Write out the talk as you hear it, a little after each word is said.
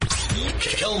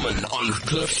Kelman on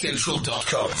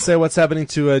CliffCentral.com. Say what's happening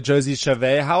to Josie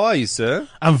Chavez. How are you, sir?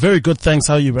 I'm very good, thanks.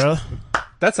 How are you, brother?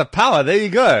 That's a power. There you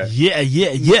go.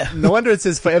 Yeah. No wonder it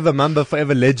says Forever Mamba,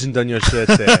 Forever Legend on your shirt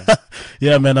there.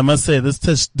 Yeah, man, I must say, this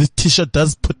t-shirt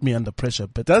does put me under pressure.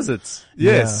 But Does it?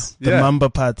 Yes. Yeah, the Mamba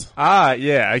part. Ah,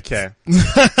 yeah, okay.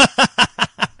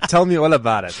 Tell me all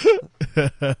about it.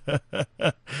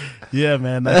 Yeah,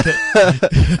 man.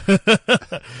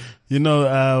 You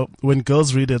know, when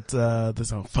girls read it, they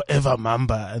say Forever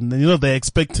Mamba. And then, they're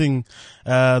expecting,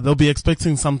 they'll be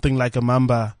expecting something like a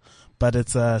Mamba, but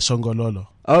it's Shongololo.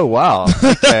 Oh, wow.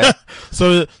 Okay.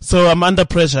 So I'm under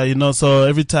pressure, so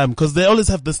every time, cause they always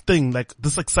have this thing, like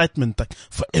this excitement, like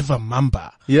Forever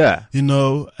Mamba. Yeah.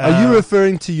 Are you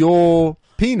referring to your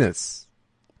penis?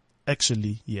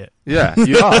 Actually, yeah. Yeah,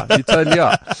 you are. You totally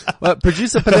are. Well,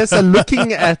 producer Palesa,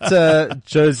 looking at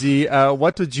Josie,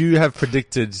 what would you have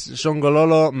predicted?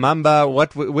 Shongololo, Mamba,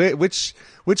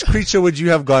 which creature would you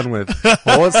have gone with?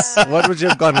 Horse? What would you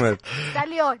have gone with?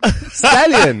 Stallion.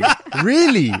 Stallion?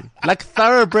 Really? Like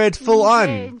thoroughbred full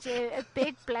on? A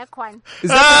big black one.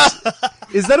 Is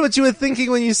that what you were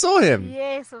thinking when you saw him?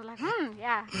 Yes, I was like,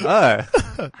 yeah.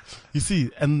 Oh. You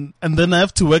see, and then I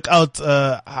have to work out,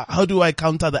 how do I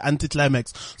counter the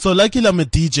anticlimax? So luckily I'm a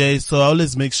DJ, so I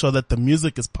always make sure that the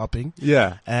music is popping.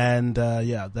 Yeah. And,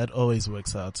 that always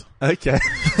works out. Okay.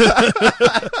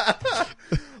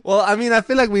 Well, I mean, I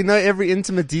feel like we know every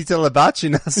intimate detail about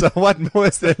you now, so what more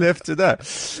is there left to know?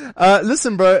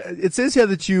 Listen, bro, it says here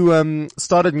that you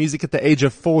started music at the age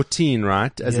of 14,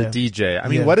 right? As a DJ. I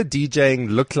mean, what did DJing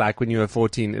look like when you were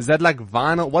 14? Is that like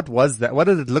vinyl? What was that? What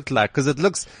did it look like? Because it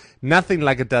looks nothing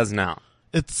like it does now.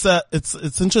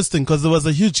 It's interesting because there was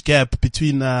a huge gap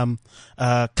between,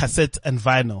 cassette and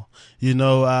vinyl,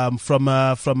 from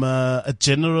a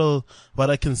general, what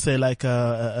I can say, like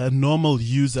a normal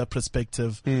user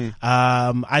perspective.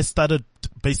 I started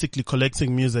basically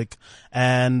collecting music,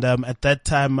 and at that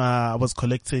time I was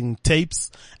collecting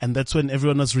tapes, and that's when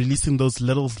everyone was releasing those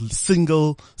little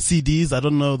single CDs. I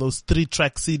don't know, those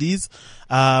 3-track CDs.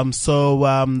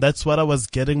 That's what I was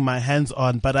getting my hands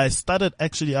on, but I started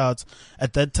actually out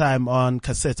at that time on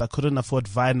cassette. I couldn't afford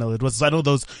vinyl. It was one of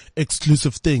those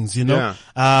exclusive things, Yeah.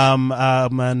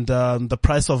 The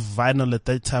price of vinyl at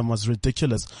that time was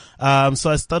ridiculous. So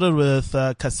I started with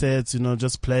cassettes,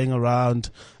 just playing around,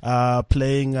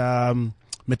 playing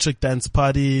metric dance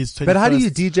parties. But how do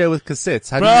you DJ with cassettes?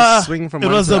 How do you swing from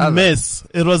one to the other?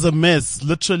 It was a mess.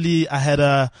 Literally, I had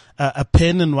a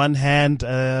pen in one hand,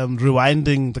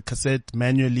 rewinding the cassette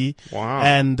manually. Wow.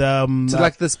 And, to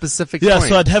like the specific yeah, point.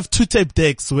 so I'd have 2 tape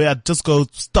decks where I'd just go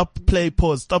stop, play,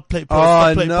 pause, stop, play, pause,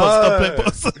 Oh, stop, play, no. pause, stop, play,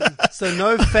 pause. So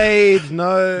no fade,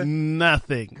 no.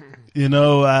 Nothing.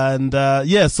 So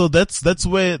that's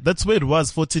where it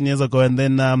was 14 years ago. And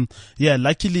then,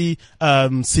 luckily,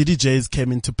 CDJs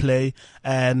came into play,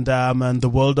 and the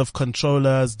world of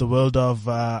controllers, the world of,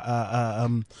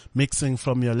 mixing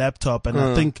from your laptop. And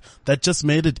I think that just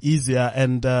made it easier.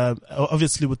 And,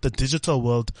 obviously with the digital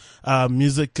world,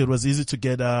 music, it was easy to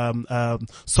get,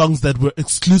 songs that were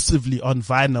exclusively on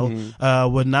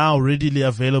vinyl, were now readily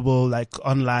available, like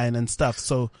online and stuff.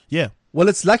 So, yeah. Well,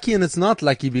 it's lucky and it's not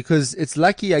lucky, because it's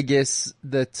lucky, I guess,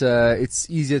 that it's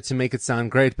easier to make it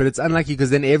sound great, but it's unlucky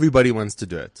because then everybody wants to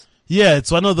do it. Yeah, it's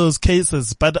one of those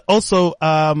cases, but also,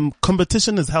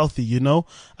 competition is healthy,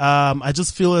 I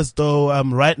just feel as though,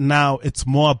 right now it's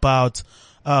more about,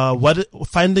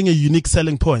 finding a unique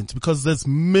selling point, because there's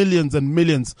millions and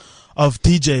millions of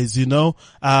DJs,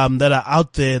 that are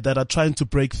out there that are trying to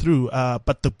break through.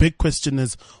 But the big question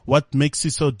is, what makes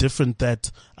you so different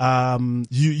that,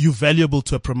 you're valuable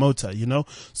to a promoter,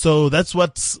 So that's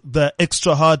what's the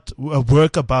extra hard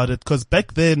work about it. Cause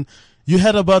back then, you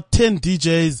had about 10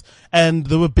 DJs, and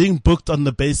they were being booked on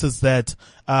the basis that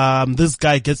this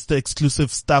guy gets the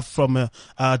exclusive stuff from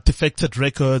Defected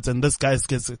Records, and this guy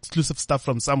gets exclusive stuff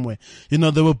from somewhere.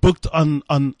 They were booked on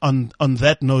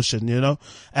that notion,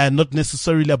 and not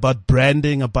necessarily about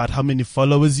branding, about how many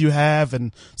followers you have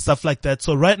and stuff like that.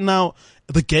 So right now,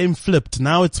 the game flipped.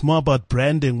 Now it's more about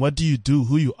branding. What do you do?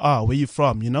 Who you are? Where you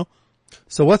from?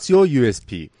 So what's your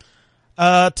USP?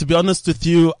 To be honest with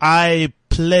you, I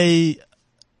play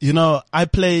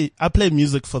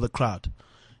music for the crowd.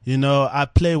 I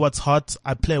play what's hot.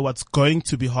 I play what's going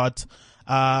to be hot.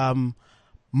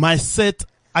 My set,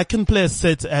 I can play a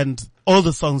set and all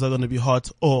the songs are going to be hot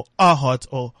or are hot,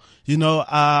 or,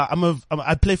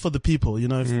 I play for the people,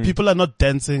 if people are not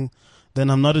dancing, then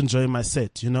I'm not enjoying my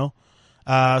set,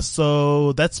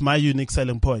 so that's my unique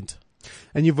selling point.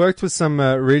 And you've worked with some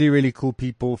really, really cool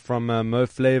people from Mo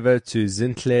Flavor to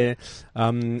Zintle.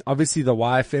 Obviously, the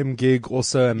YFM gig,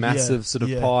 also a massive sort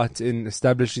of part in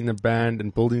establishing the brand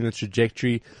and building the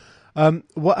trajectory. How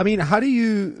do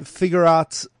you figure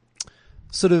out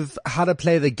sort of how to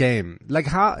play the game? Like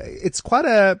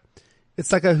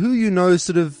it's like a who you know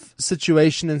sort of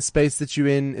situation and space that you're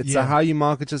in. It's a how you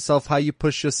market yourself, how you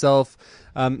push yourself.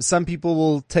 Some people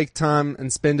will take time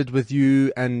and spend it with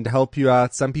you and help you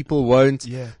out. Some people won't.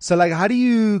 Yeah. So like, how do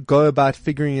you go about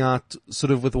figuring out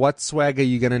sort of with what swagger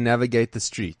you're going to navigate the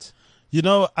street? You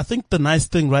know, I think the nice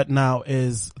thing right now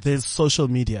is there's social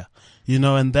media, you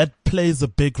know, and that plays a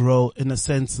big role in a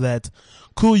sense that,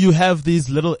 cool, you have these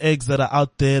little eggs that are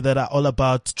out there that are all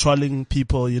about trolling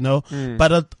people, you know,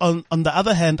 but on the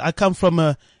other hand, I come from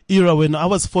a era when I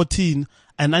was 14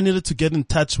 and I needed to get in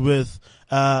touch with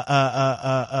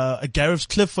a Gareth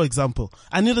Cliff, for example.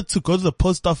 I needed to go to the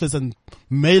post office and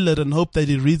mail it and hope that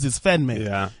he reads his fan mail.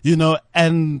 Yeah. You know,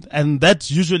 and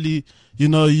that usually, you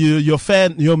know,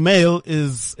 your mail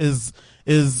is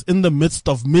in the midst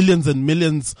of millions and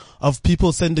millions of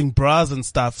people sending bras and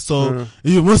stuff. So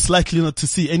you're most likely not to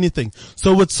see anything.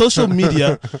 So with social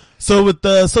media, with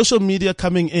the social media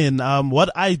coming in, what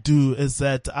I do is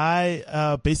that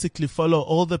I basically follow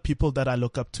all the people that I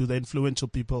look up to, the influential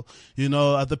people, you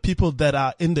know, the people that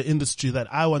are in the industry that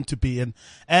I want to be in.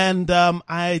 And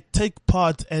I take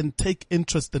part and take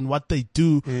interest in what they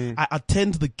do. I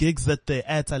attend the gigs that they're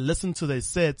at. I listen to their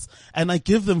sets and I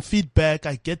give them feedback.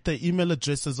 I get their email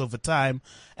addresses over time.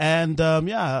 And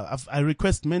I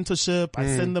request mentorship. I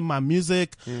send them my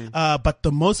music. But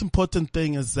the most important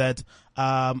thing is that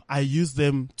I use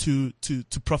them to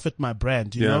profit my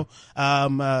brand, you know.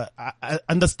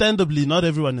 Understandably, not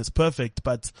everyone is perfect,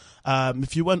 but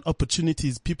if you want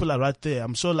opportunities, people are right there.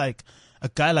 I'm sure like a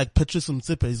guy like Patrice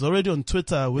Mtsipe, he's already on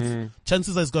Twitter with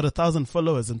chances he's got 1,000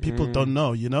 followers and people don't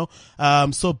know, you know.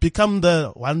 So become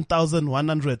the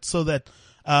 1,100 so that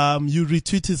you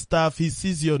retweet his stuff, he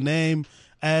sees your name.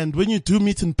 And when you do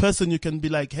meet in person, you can be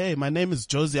like, hey, my name is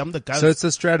Josie. I'm the guy. So it's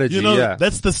a strategy. You know,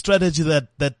 that's the strategy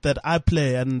that I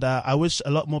play. And, I wish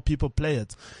a lot more people play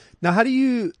it. Now, how do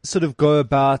you sort of go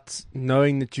about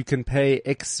knowing that you can pay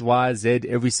X, Y, Z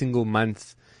every single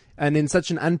month and in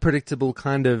such an unpredictable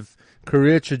kind of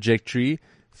career trajectory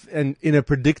and in a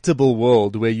predictable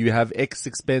world where you have X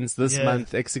expense this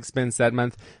month, X expense that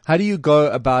month? How do you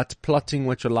go about plotting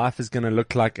what your life is going to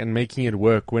look like and making it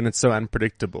work when it's so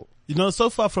unpredictable? You know, so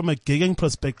far from a gigging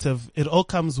perspective, it all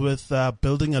comes with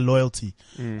building a loyalty,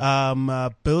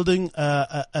 building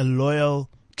a loyal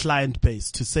client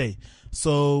base, to say.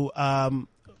 So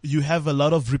you have a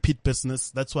lot of repeat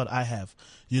business. That's what I have.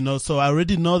 You know, so I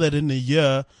already know that in a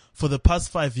year, for the past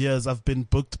 5 years, I've been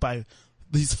booked by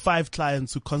these 5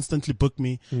 clients who constantly book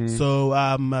me. So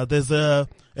there's a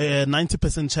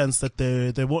 90% chance that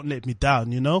they won't let me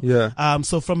down, you know? Yeah.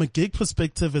 So from a gig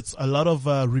perspective, it's a lot of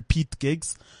repeat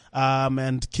gigs.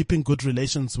 And keeping good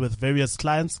relations with various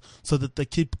clients so that they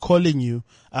keep calling you,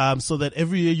 so that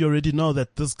every year you already know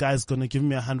that this guy's going to give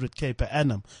me 100K per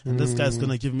annum and this guy's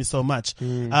going to give me so much.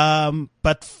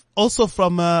 But also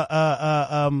from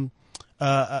a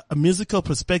musical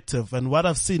perspective, and what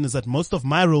I've seen is that most of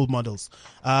my role models,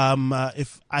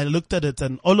 if I looked at it,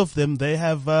 and all of them, they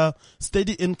have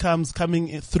steady incomes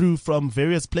coming through from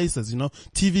various places, you know,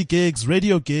 TV gigs,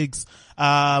 radio gigs,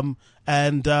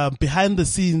 and behind the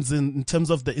scenes in terms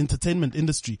of the entertainment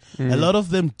industry. A lot of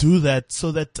them do that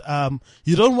so that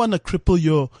you don't want to cripple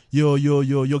your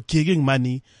gigging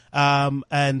money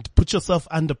and put yourself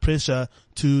under pressure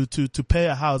to pay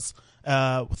a house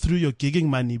through your gigging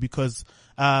money, because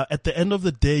at the end of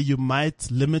the day you might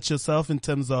limit yourself in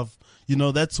terms of, you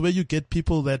know, that's where you get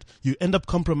people that you end up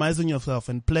compromising yourself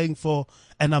and playing for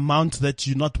an amount that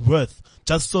you're not worth,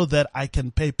 just so that I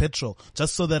can pay petrol,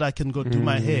 just so that I can go do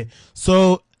my hair.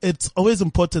 So it's always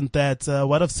important that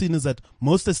what I've seen is that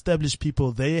most established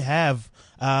people, they have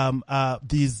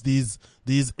these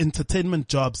entertainment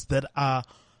jobs that are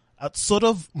sort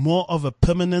of more of a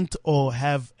permanent, or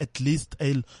have at least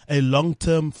a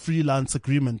long-term freelance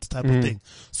agreement type of thing.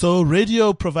 So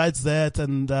radio provides that,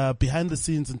 and behind the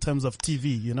scenes in terms of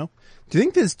TV, you know. Do you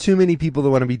think there's too many people that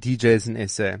want to be DJs in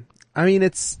SA? I mean,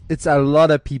 it's a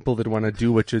lot of people that want to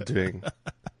do what you're doing.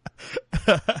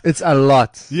 It's a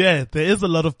lot. Yeah, there is a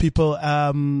lot of people. It's,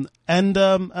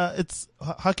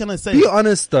 how can I say? Be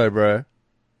honest though, bro.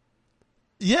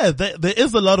 Yeah, there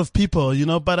is a lot of people, you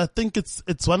know, but I think it's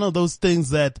one of those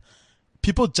things that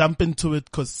people jump into it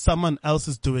because someone else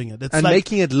is doing it. It's And like,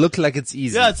 making it look like it's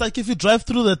easy. yeah, it's like if you drive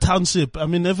through the township, I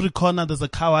mean, every corner there's a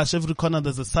car wash, every corner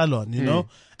there's a salon, you know?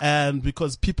 And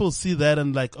because people see that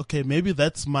and like, okay, maybe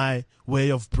that's my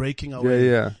way of breaking away.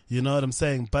 Yeah. You know what I'm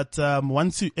saying? But,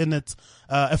 once you're in it,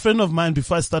 a friend of mine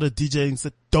before I started DJing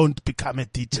said, don't become a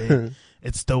DJ.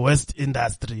 It's the worst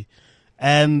industry.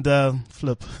 And,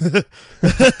 flip.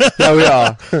 There we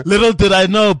are. Little did I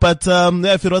know, but,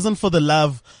 yeah, if it wasn't for the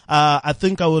love, I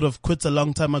think I would have quit a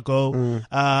long time ago.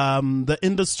 The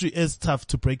industry is tough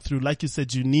to break through. Like you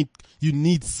said, you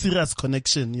need serious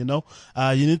connection, you know?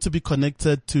 You need to be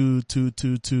connected to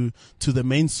the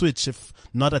main switch, if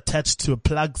not attached to a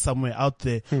plug somewhere out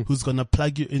there who's gonna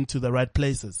plug you into the right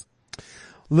places.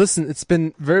 Listen, it's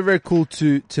been very, very cool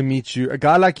to meet you. A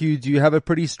guy like you, do you have a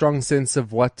pretty strong sense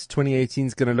of what 2018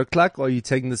 is going to look like, or are you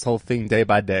taking this whole thing day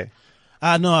by day?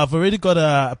 No, I've already got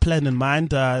a plan in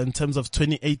mind, in terms of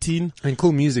 2018. And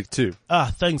cool music too.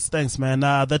 Thanks, man.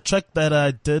 The track that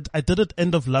I did it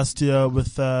end of last year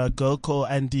with a girl called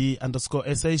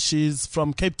Andy_SA. She's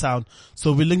from Cape Town.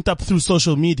 So we linked up through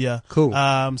social media. Cool.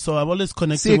 So I'm always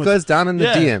connecting See, it goes down in the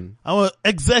DM.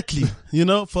 Exactly. You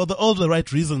know, for all the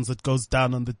right reasons, it goes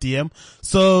down on the DM.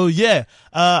 So yeah,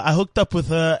 I hooked up with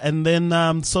her, and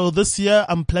then, so this year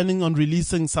I'm planning on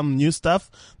releasing some new stuff.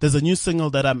 There's a new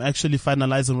single that I'm actually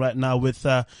finalizing right now with,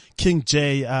 King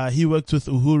J. He worked with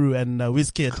Uhuru and,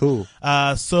 Wizkid. Cool.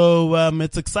 So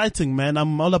it's exciting, man.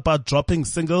 I'm all about dropping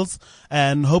singles,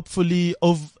 and hopefully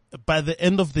by the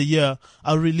end of the year,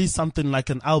 I'll release something like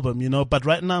an album, you know, but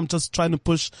right now I'm just trying to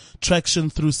push traction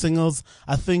through singles.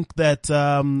 I think that,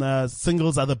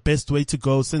 singles are the best way to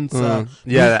go since,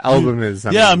 the album is.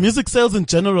 Music sales in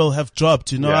general have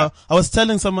dropped, you know. Yeah. I was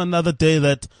telling someone the other day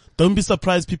that don't be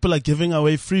surprised people are giving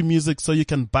away free music so you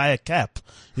can buy a cap.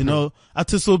 You know,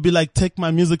 artists will be like, take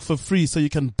my music for free so you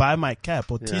can buy my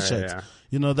cap or t-shirts. Yeah.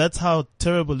 You know, that's how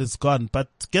terrible it's gone, but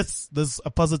guess there's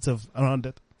a positive around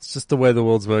it. It's just the way the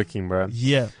world's working, bro.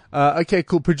 Yeah. Okay,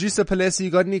 cool. Producer Palesi, you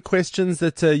got any questions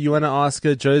that you want to ask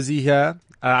Josie here?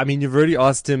 I mean, you've already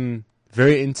asked him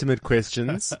very intimate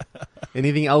questions.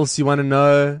 Anything else you want to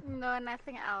know? No,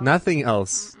 nothing else. Nothing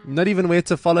else? Not even where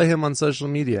to follow him on social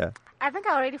media? I think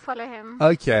I already follow him.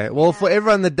 Okay. Well, for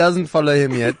everyone that doesn't follow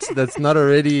him yet, that's not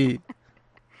already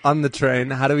on the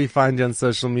train, how do we find you on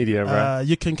social media, bro?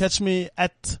 You can catch me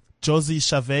at Josie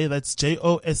Chave. That's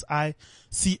JOSICHAVE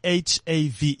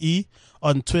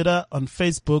on Twitter, on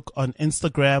Facebook, on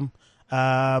Instagram.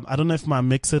 I don't know if my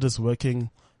mixer is working.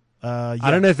 I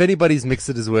don't know if anybody's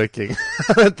mixer is working.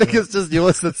 I think it's just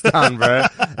yours that's down, bro.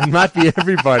 It might be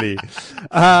everybody.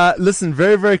 Listen,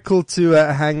 very, very cool to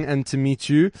hang and to meet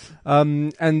you.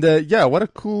 Yeah, what a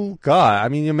cool guy. I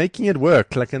mean, you're making it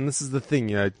work. Like, and this is the thing,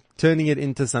 you know, turning it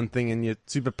into something, and you're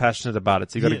super passionate about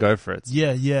it. So you got to go for it.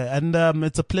 Yeah. And,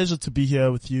 it's a pleasure to be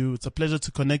here with you. It's a pleasure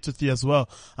to connect with you as well.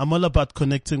 I'm all about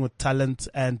connecting with talent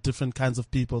and different kinds of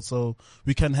people so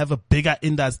we can have a bigger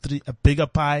industry, a bigger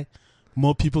pie.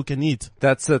 More people can eat.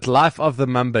 That's it. Life of the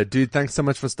Mamba. Dude, thanks so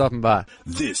much for stopping by.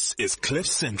 This is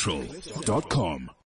CliffCentral.com.